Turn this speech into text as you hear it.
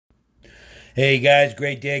Hey guys,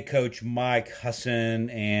 great day, Coach Mike Hassan,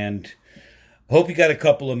 and hope you got a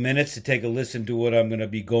couple of minutes to take a listen to what I'm going to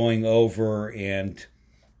be going over. And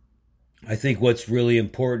I think what's really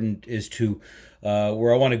important is to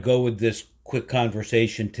where I want to go with this quick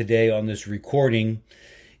conversation today on this recording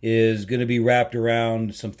is going to be wrapped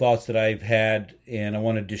around some thoughts that I've had, and I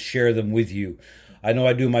wanted to share them with you. I know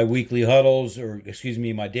I do my weekly huddles, or excuse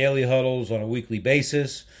me, my daily huddles on a weekly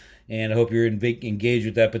basis, and I hope you're engaged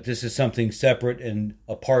with that. But this is something separate and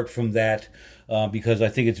apart from that, because I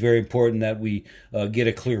think it's very important that we get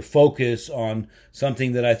a clear focus on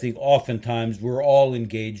something that I think oftentimes we're all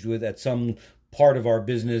engaged with at some part of our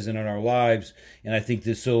business and in our lives. And I think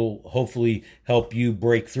this will hopefully help you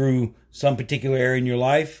break through some particular area in your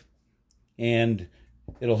life, and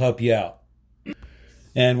it'll help you out.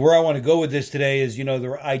 And where I want to go with this today is,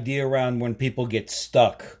 the idea around when people get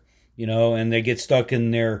stuck, and they get stuck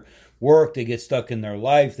in their work, they get stuck in their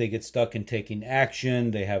life, they get stuck in taking action,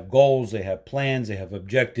 they have goals, they have plans, they have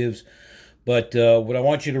objectives. But what I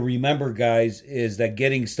want you to remember, guys, is that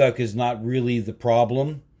getting stuck is not really the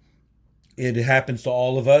problem. It happens to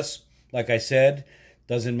all of us. Like I said,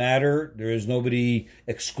 doesn't matter. There is nobody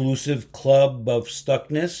exclusive club of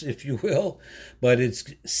stuckness, if you will, but it's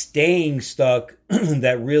staying stuck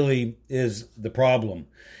that really is the problem.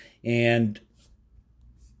 And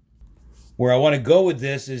where I want to go with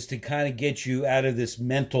this is to kind of get you out of this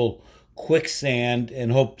mental quicksand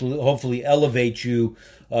and hopefully elevate you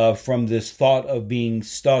from this thought of being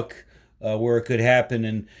stuck where it could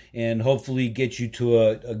happen, and hopefully get you to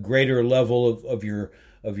a greater level of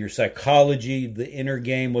your psychology, the inner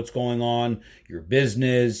game, what's going on, your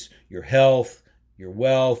business, your health, your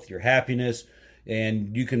wealth, your happiness,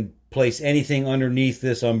 and you can place anything underneath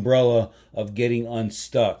this umbrella of getting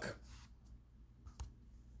unstuck.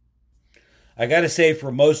 I got to say,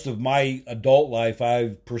 for most of my adult life,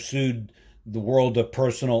 I've pursued the world of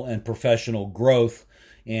personal and professional growth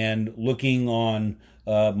and looking on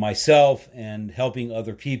myself and helping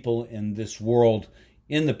other people in this world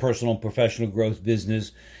in the personal and professional growth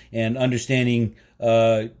business, and understanding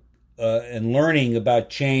and learning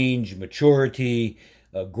about change, maturity,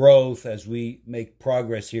 growth as we make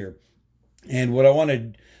progress here. And what I want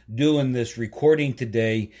to do in this recording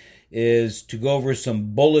today is to go over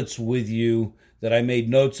some bullets with you that I made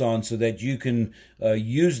notes on so that you can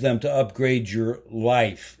use them to upgrade your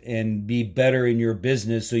life and be better in your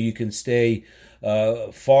business, so you can stay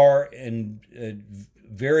far and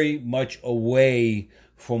very much away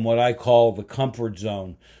from what I call the comfort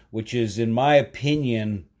zone, which is, in my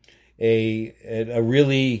opinion, a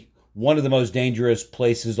really one of the most dangerous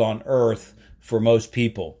places on earth for most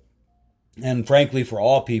people, and frankly for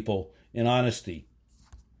all people, in honesty.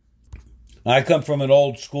 I come from an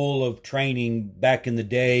old school of training back in the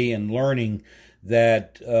day and learning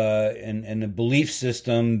that and a belief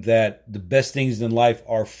system that the best things in life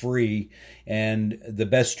are free, and the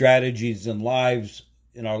best strategies in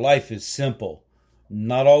our life is simple.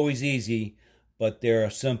 Not always easy, but they're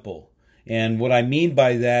simple. And what I mean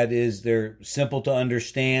by that is they're simple to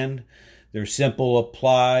understand. They're simple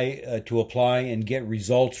to apply and get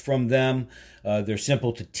results from them. They're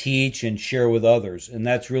simple to teach and share with others. And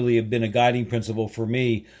that's really been a guiding principle for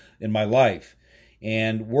me in my life.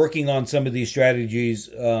 And working on some of these strategies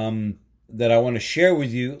that I want to share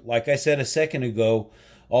with you, like I said a second ago,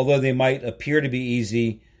 although they might appear to be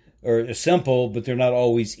easy or simple, but they're not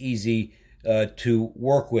always easy to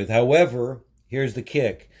work with. However, here's the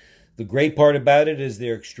kick. The great part about it is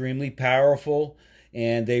they're extremely powerful,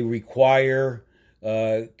 and they require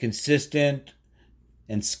consistent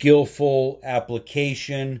and skillful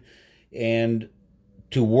application and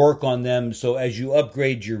to work on them. So as you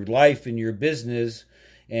upgrade your life and your business,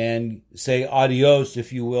 and say adios,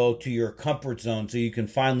 if you will, to your comfort zone, so you can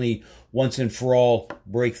finally, once and for all,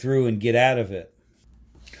 break through and get out of it.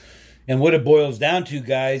 And what it boils down to,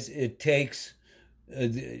 guys, it takes,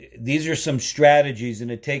 these are some strategies, and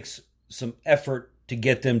it takes some effort to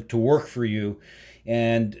get them to work for you.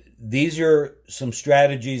 And these are some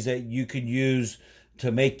strategies that you could use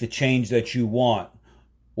to make the change that you want,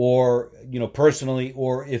 or, personally,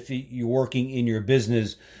 or if you're working in your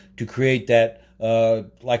business to create that,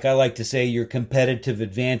 like I like to say, your competitive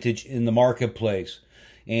advantage in the marketplace.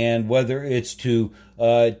 And whether it's to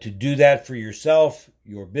do that for yourself,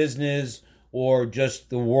 your business, or just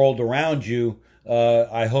the world around you,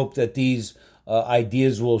 I hope that these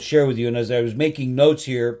ideas will share with you. And as I was making notes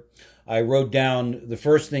here, I wrote down the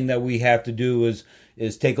first thing that we have to do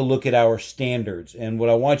is take a look at our standards. And what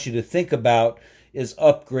I want you to think about is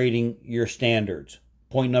upgrading your standards.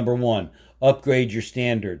 Point number one, upgrade your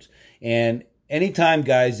standards. And anytime,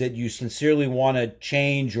 guys, that you sincerely want to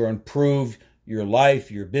change or improve your life,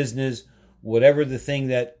 your business, whatever the thing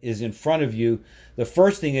that is in front of you, the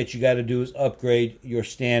first thing that you got to do is upgrade your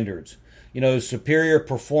standards. Superior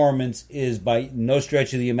performance is by no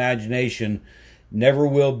stretch of the imagination, never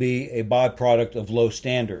will be a byproduct of low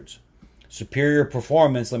standards. Superior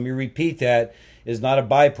performance, let me repeat that, is not a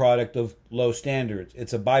byproduct of low standards.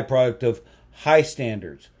 It's a byproduct of high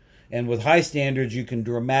standards. And with high standards, you can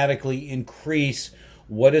dramatically increase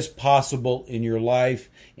what is possible in your life.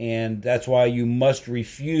 And that's why you must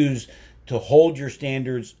refuse to hold your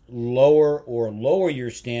standards lower or lower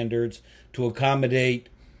your standards to accommodate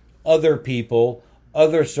other people,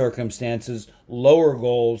 other circumstances, lower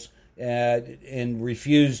goals, and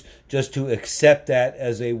refuse just to accept that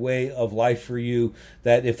as a way of life for you,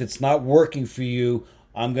 that if it's not working for you,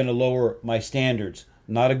 I'm going to lower my standards.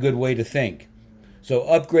 Not a good way to think. So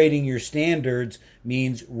upgrading your standards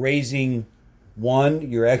means raising, one,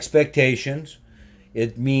 your expectations.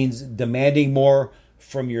 It means demanding more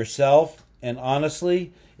from yourself. And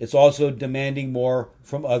honestly, it's also demanding more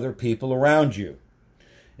from other people around you.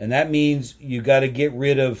 And that means you got to get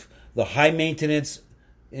rid of the high maintenance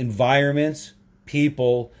environments,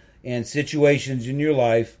 people, and situations in your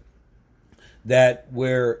life that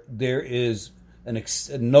where there is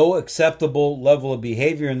no acceptable level of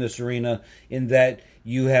behavior in this arena, in that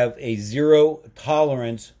you have a zero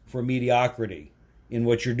tolerance for mediocrity in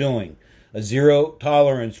what you're doing, a zero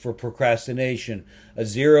tolerance for procrastination, a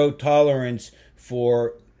zero tolerance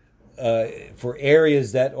for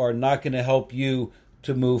areas that are not going to help you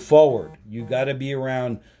to move forward. You got to be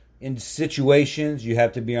around in situations, you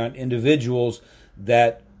have to be around individuals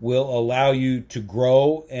that will allow you to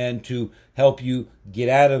grow and to help you get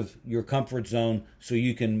out of your comfort zone so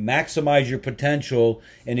you can maximize your potential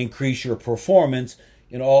and increase your performance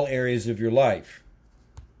in all areas of your life.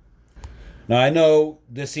 Now, I know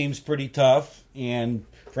this seems pretty tough, and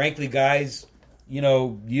frankly, guys,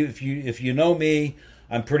 if you know me,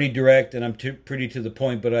 I'm pretty direct and I'm pretty to the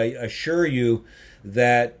point, but I assure you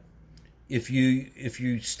that if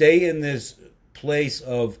you stay in this place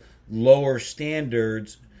of lower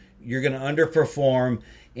standards, you're going to underperform,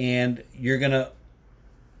 and you're going to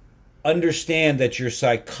understand that your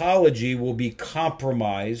psychology will be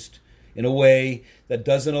compromised in a way that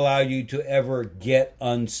doesn't allow you to ever get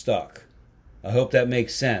unstuck. I hope that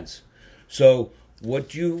makes sense. So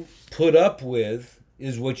what you put up with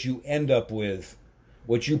is what you end up with.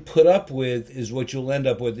 What you put up with is what you'll end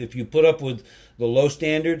up with. If you put up with the low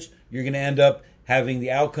standards, you're going to end up having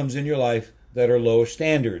the outcomes in your life that are lower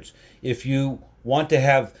standards. If you want to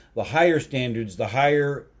have the higher standards,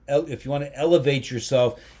 if you want to elevate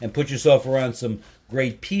yourself and put yourself around some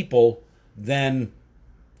great people, then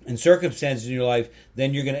in circumstances in your life,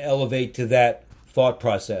 then you're going to elevate to that thought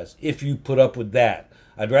process. If you put up with that,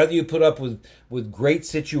 I'd rather you put up with great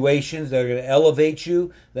situations that are going to elevate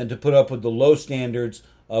you than to put up with the low standards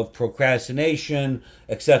of procrastination,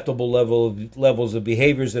 acceptable levels of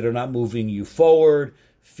behaviors that are not moving you forward,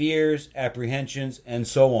 fears, apprehensions, and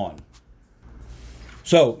so on.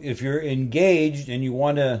 So if you're engaged and you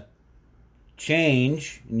want to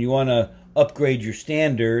change and you want to upgrade your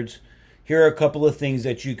standards, here are a couple of things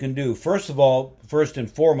that you can do. First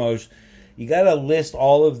and foremost, you got to list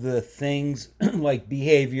all of the things like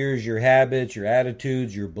behaviors, your habits, your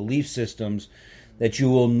attitudes, your belief systems that you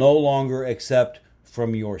will no longer accept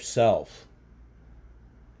from yourself.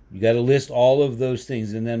 You got to list all of those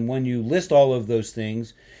things. And then when you list all of those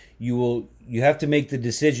things, you have to make the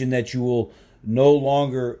decision that you will no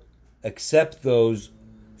longer accept those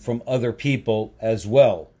from other people as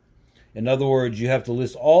well. In other words, you have to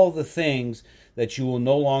list all the things that you will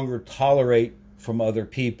no longer tolerate from other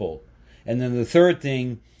people. And then the third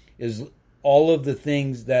thing is all of the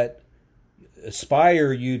things that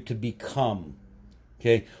aspire you to become.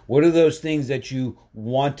 Okay, what are those things that you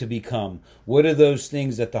want to become? What are those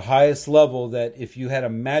things at the highest level that if you had a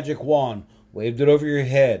magic wand, waved it over your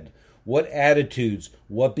head, what attitudes,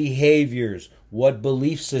 what behaviors, what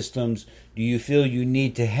belief systems do you feel you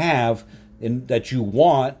need to have and that you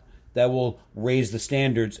want that will raise the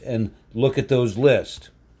standards? And look at those lists.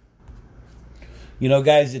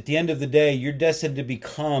 Guys, at the end of the day, you're destined to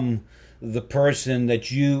become the person that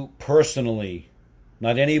you personally,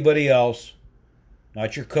 not anybody else,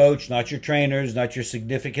 not your coach, not your trainers, not your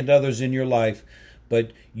significant others in your life,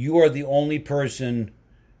 but you are the only person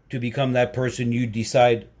to become that person you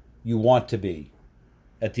decide you want to be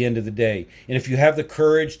at the end of the day. And if you have the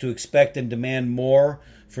courage to expect and demand more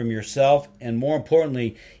from yourself, and more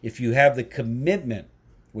importantly, if you have the commitment,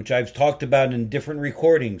 which I've talked about in different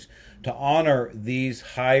recordings, to honor these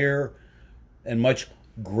higher and much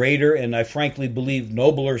greater, and I frankly believe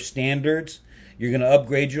nobler standards, you're going to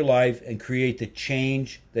upgrade your life and create the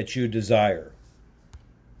change that you desire.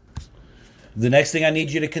 The next thing I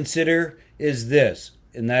need you to consider is this,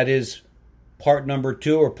 and that is part number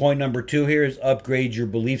 2, or point number 2 here, is upgrade your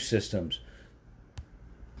belief systems.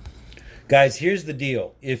 Guys, here's the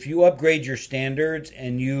deal. If you upgrade your standards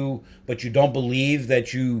but you don't believe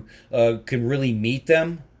that you can really meet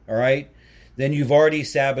them, all right, then you've already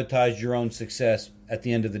sabotaged your own success at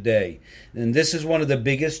the end of the day. And this is one of the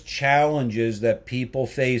biggest challenges that people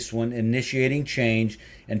face when initiating change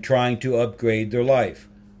and trying to upgrade their life.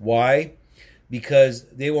 Why? Because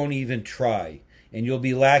they won't even try. And you'll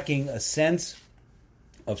be lacking a sense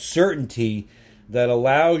of certainty that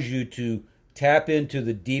allows you to tap into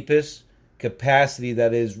the deepest capacity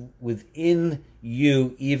that is within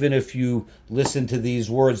you, even if you listen to these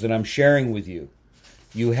words that I'm sharing with you.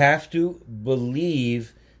 You have to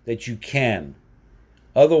believe that you can.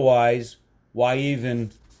 Otherwise, why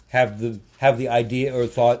even have the idea or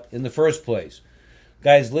thought in the first place?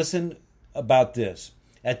 Guys, listen about this.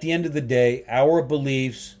 At the end of the day, our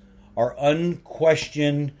beliefs are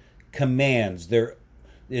unquestioned commands.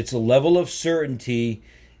 It's a level of certainty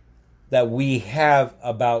that we have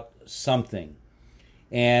about something.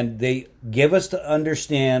 And they give us to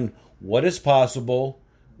understand what is possible,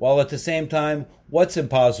 while at the same time, what's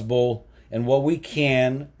impossible, and what we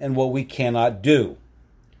can and what we cannot do.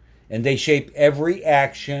 And they shape every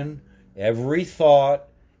action, every thought,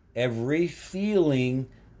 every feeling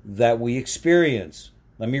that we experience.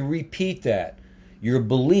 Let me repeat that. Your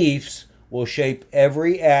beliefs will shape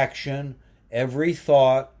every action, every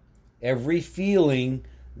thought, every feeling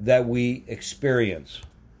that we experience.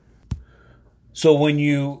 So when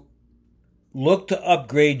you look to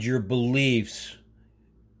upgrade your beliefs,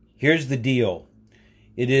 here's the deal.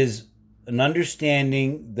 It is an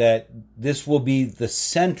understanding that this will be the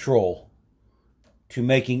central to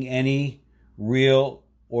making any real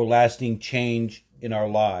or lasting change in our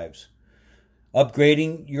lives.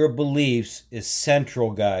 Upgrading your beliefs is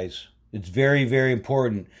central, guys. It's very, very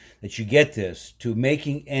important that you get this to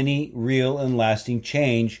making any real and lasting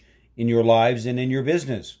change in your lives and in your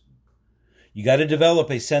business. You got to develop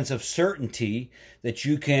a sense of certainty that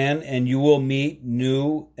you can and you will meet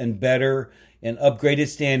new and better and upgraded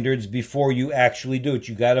standards before you actually do it.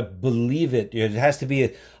 You got to believe it. There has to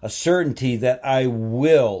be a certainty that I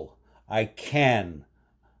will, I can,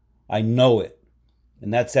 I know it.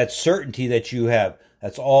 And that's that certainty that you have.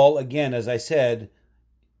 That's all, again, as I said,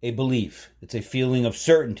 a belief. It's a feeling of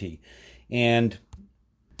certainty. And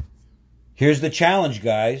here's the challenge,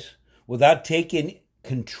 guys. Without taking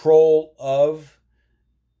control of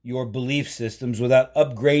your belief systems, without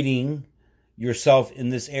upgrading yourself in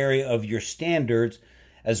this area of your standards,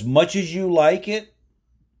 as much as you like it,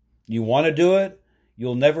 you want to do it,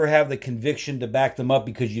 you'll never have the conviction to back them up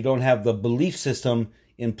because you don't have the belief system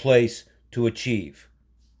in place to achieve.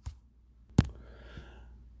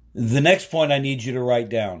 The next point I need you to write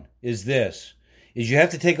down is this, is you have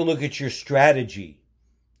to take a look at your strategy,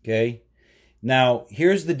 okay? Now,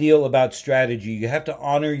 here's the deal about strategy. You have to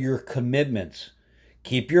honor your commitments.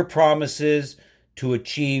 Keep your promises to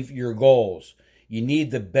achieve your goals. You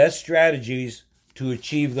need the best strategies to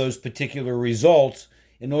achieve those particular results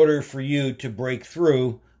in order for you to break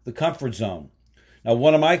through the comfort zone. Now,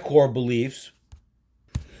 one of my core beliefs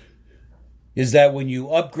is that when you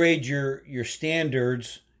upgrade your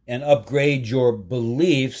standards and upgrade your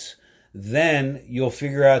beliefs, then you'll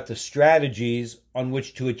figure out the strategies on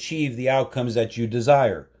which to achieve the outcomes that you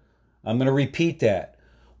desire. I'm going to repeat that.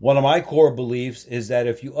 One of my core beliefs is that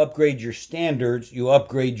if you upgrade your standards, you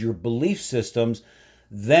upgrade your belief systems,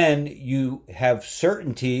 then you have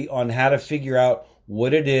certainty on how to figure out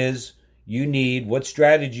what it is you need, what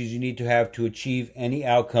strategies you need to have to achieve any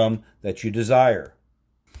outcome that you desire.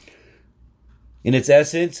 In its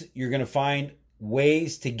essence, you're going to find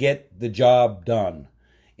ways to get the job done.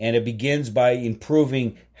 And it begins by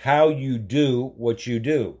improving how you do what you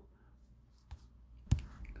do.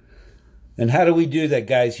 And how do we do that,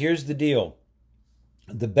 guys? Here's the deal.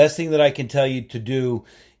 The best thing that I can tell you to do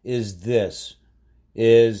is this,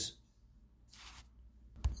 is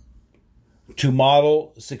to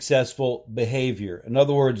model successful behavior. In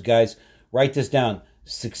other words, guys, write this down.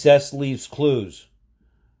 Success leaves clues.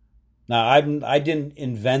 Now, I didn't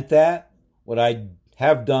invent that. What I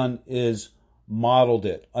have done is modeled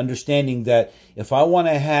it, understanding that if I want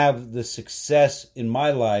to have the success in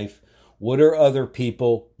my life, what are other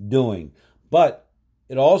people doing? But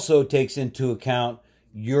it also takes into account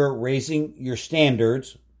you're raising your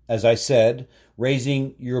standards, as I said,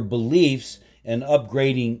 raising your beliefs and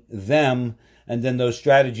upgrading them, and then those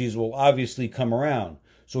strategies will obviously come around.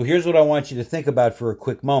 So here's what I want you to think about for a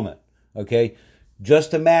quick moment, okay?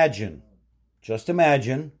 Just imagine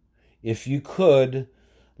if you could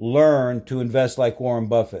learn to invest like Warren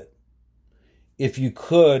Buffett, if you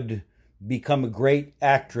could become a great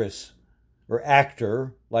actress or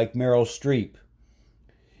actor like Meryl Streep,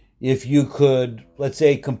 if you could, let's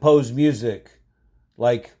say, compose music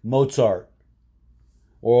like Mozart,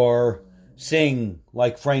 or sing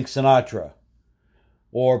like Frank Sinatra,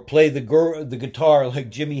 or play the guitar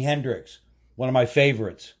like Jimi Hendrix, one of my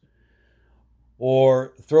favorites,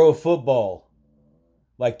 or throw a football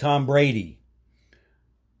like Tom Brady,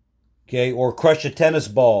 okay, or crush a tennis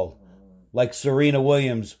ball like Serena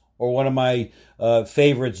Williams, or one of my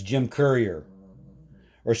favorites, Jim Courier,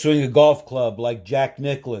 or swing a golf club like Jack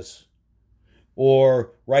Nicklaus,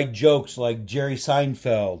 or write jokes like Jerry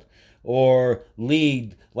Seinfeld, or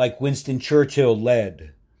lead like Winston Churchill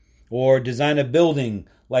led, or design a building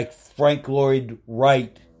like Frank Lloyd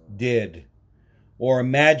Wright did, or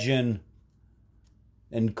imagine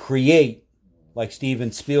and create like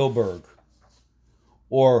Steven Spielberg,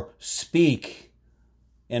 or speak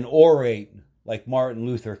and orate like Martin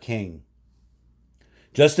Luther King.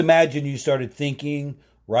 Just imagine you started thinking,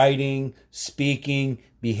 writing, speaking,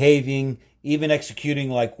 behaving, even executing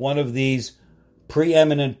like one of these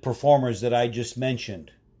preeminent performers that I just mentioned.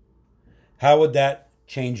 How would that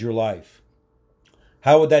change your life?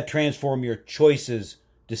 How would that transform your choices,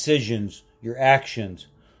 decisions, your actions?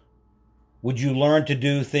 Would you learn to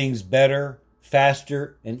do things better,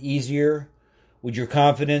 faster, and easier? Would your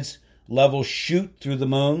confidence level shoot through the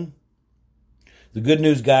moon? The good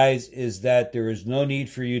news, guys, is that there is no need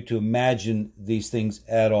for you to imagine these things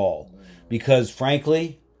at all. Because,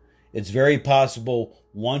 frankly, it's very possible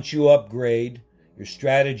once you upgrade your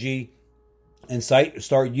strategy and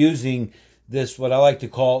start using this, what I like to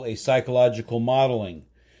call a psychological modeling.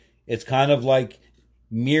 It's kind of like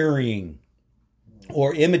mirroring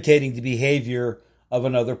or imitating the behavior of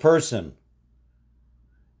another person.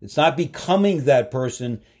 It's not becoming that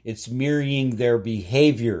person, it's mirroring their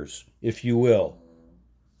behaviors, if you will.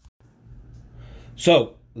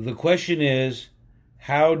 So, the question is,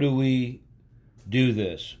 how do we do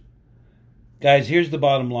this? Guys, here's the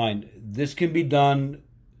bottom line. This can be done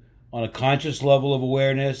on a conscious level of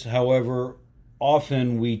awareness. However,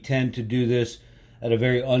 often we tend to do this at a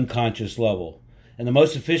very unconscious level. And the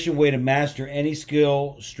most efficient way to master any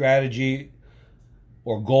skill, strategy,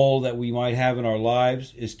 or goal that we might have in our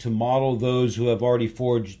lives is to model those who have already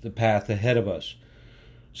forged the path ahead of us.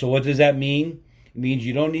 So what does that mean? It means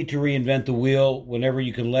you don't need to reinvent the wheel whenever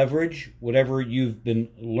you can leverage whatever you've been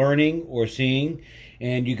learning or seeing,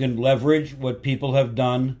 and you can leverage what people have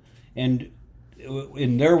done and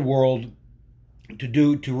in their world to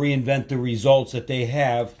reinvent the results that they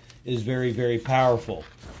have is very, very powerful.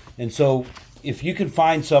 And so if you can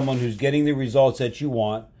find someone who's getting the results that you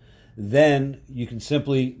want, then you can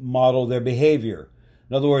simply model their behavior.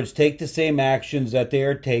 In other words, take the same actions that they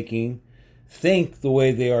are taking, think the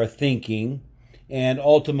way they are thinking, and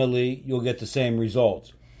ultimately you'll get the same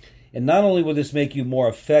results. And not only will this make you more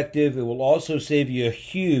effective, it will also save you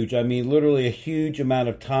literally a huge amount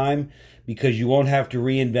of time, because you won't have to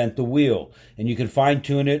reinvent the wheel. And you can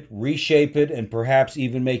fine-tune it, reshape it, and perhaps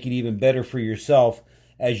even make it even better for yourself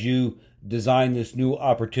as you design this new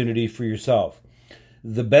opportunity for yourself.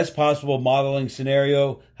 The best possible modeling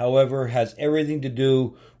scenario, however, has everything to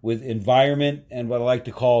do with environment and what I like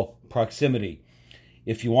to call proximity.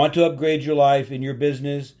 If you want to upgrade your life and your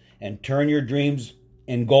business and turn your dreams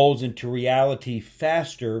and goals into reality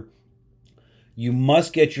faster, you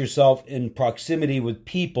must get yourself in proximity with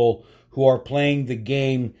people who are playing the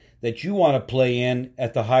game that you want to play in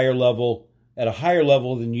at a higher level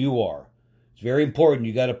than you are. It's very important.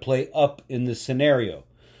 You got to play up in this scenario.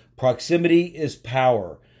 Proximity is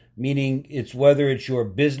power, meaning whether it's your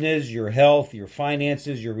business, your health, your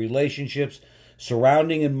finances, your relationships,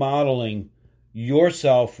 surrounding and modeling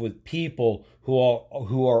yourself with people who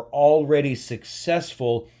are already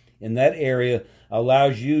successful in that area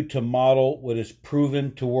allows you to model what is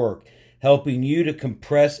proven to work, helping you to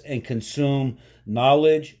compress and consume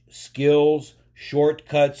knowledge, skills,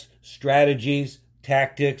 shortcuts, strategies,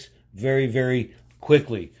 tactics very, very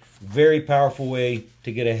quickly. Very powerful way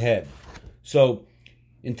to get ahead. So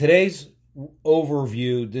in today's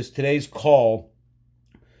overview, today's call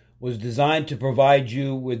was designed to provide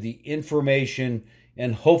you with the information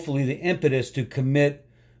and hopefully the impetus to commit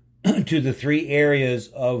to the three areas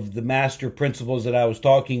of the master principles that I was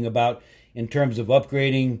talking about in terms of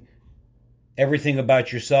upgrading everything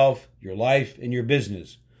about yourself, your life, and your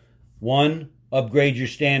business. 1, upgrade your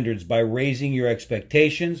standards by raising your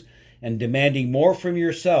expectations and demanding more from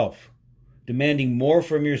yourself demanding more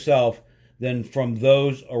from yourself than from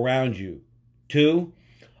those around you. 2,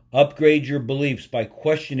 upgrade your beliefs by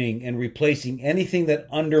questioning and replacing anything that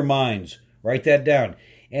undermines, write that down,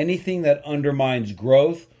 anything that undermines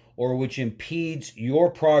growth or which impedes your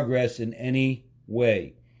progress in any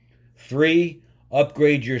way. 3,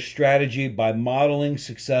 upgrade your strategy by modeling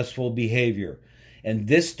successful behavior. And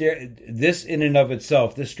this in and of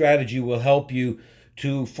itself, this strategy will help you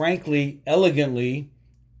to, frankly, elegantly,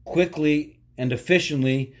 quickly, and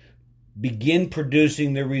efficiently begin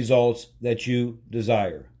producing the results that you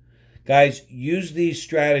desire. Guys, use these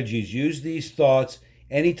strategies, use these thoughts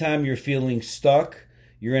anytime you're feeling stuck,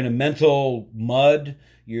 you're in a mental mud,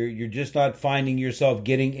 you're just not finding yourself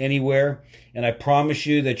getting anywhere. And I promise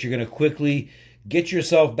you that you're going to quickly get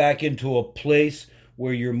yourself back into a place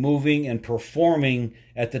where you're moving and performing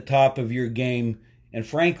at the top of your game. And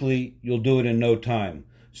frankly, you'll do it in no time.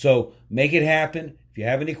 So make it happen. If you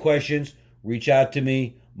have any questions, reach out to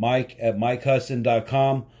me,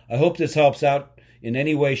 Mike@MikeHudson.com. I hope this helps out in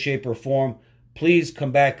any way, shape, or form. Please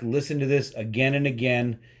come back and listen to this again and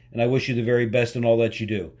again. And I wish you the very best in all that you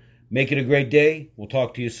do. Make it a great day. We'll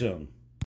talk to you soon.